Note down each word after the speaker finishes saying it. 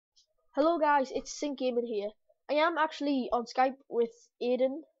Hello guys, it's Sync Gaming here. I am actually on Skype with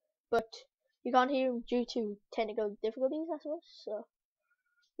Aiden, but you can't hear him due to technical difficulties, I suppose. So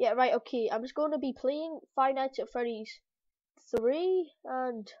yeah, right, okay. I'm just going to be playing Five Nights at Freddy's 3,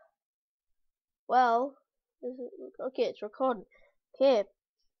 and well, okay, it's recording. Okay,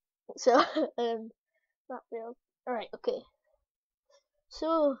 so not real. All right, okay.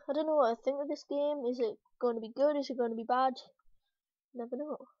 So I don't know what I think of this game. Is it going to be good? Is it going to be bad? Never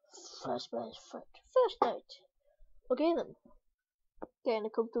know. First night. Okay then. Get in a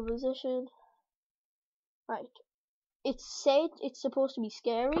comfortable position. Right. It's said it's supposed to be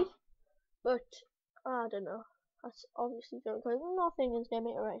scary, but I don't know. That's obviously don't because nothing is gonna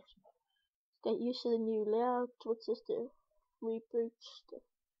make it right. Get used to the new layout. What's this do? Reboot stuff.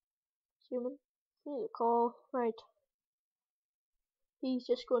 Human. Here's a call. Right. He's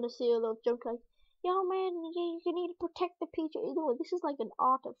just gonna say a little joke like, "Yo man, you need to protect the PJ." You know, this is like an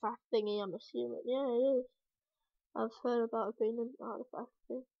artifact thingy, I'm assuming. Yeah, it is. I've heard about it being an artifact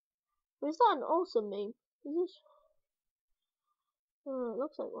thing. But is that an awesome meme? Is this? Oh, it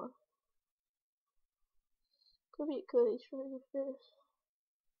looks like one. Could be a curly trying to face.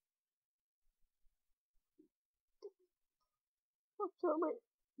 Oh, so wait,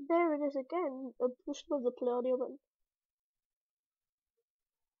 there it is again. I pushed above the play audio button.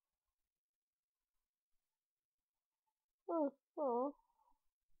 Oh.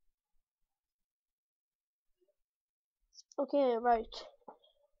 Okay, right.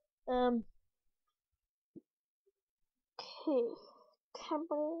 Okay.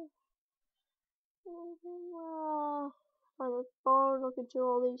 Camera. I'm a bar looking through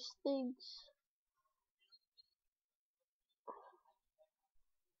all these things.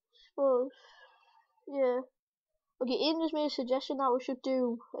 Suppose. Yeah. Okay, Ian just made a suggestion that we should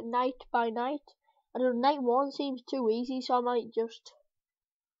do a night by night. I don't know, night 1 seems too easy, so I might just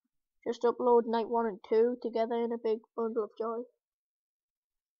upload night 1 and 2 together in a big bundle of joy.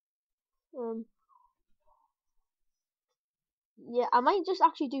 Yeah, I might just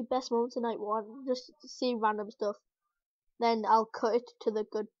actually do best moments of night 1, just to see random stuff. Then I'll cut it to the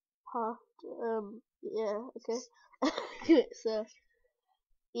good part. Yeah, okay. So,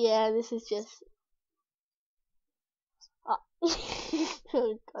 yeah, this is just.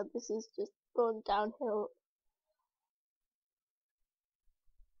 Oh god, this is just going downhill.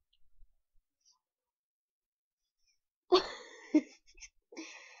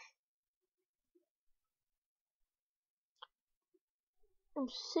 I'm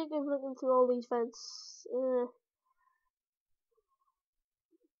sick of looking through all these vents.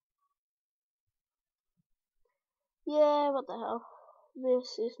 Yeah, what the hell?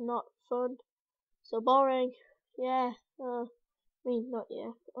 This is not fun. So boring. Yeah. I mean, not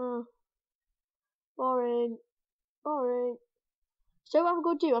yeah. Boring. So what I'm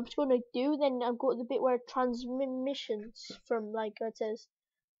going to do, then I'll go to the bit where transmissions from, like, it says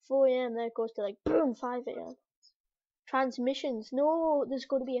 4 AM, then it goes to, like, boom, 5 AM. Transmissions. No, there's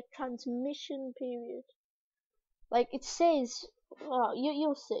going to be a transmission period. Like, it says,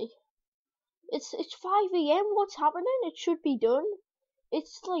 you'll see. It's 5 AM, what's happening? It should be done.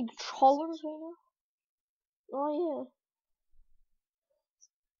 It's, like, tolerance right now. Oh, yeah.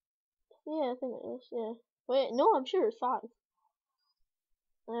 Yeah, I think it is, yeah. Wait, no, I'm sure it's 5.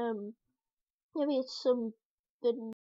 Maybe it's some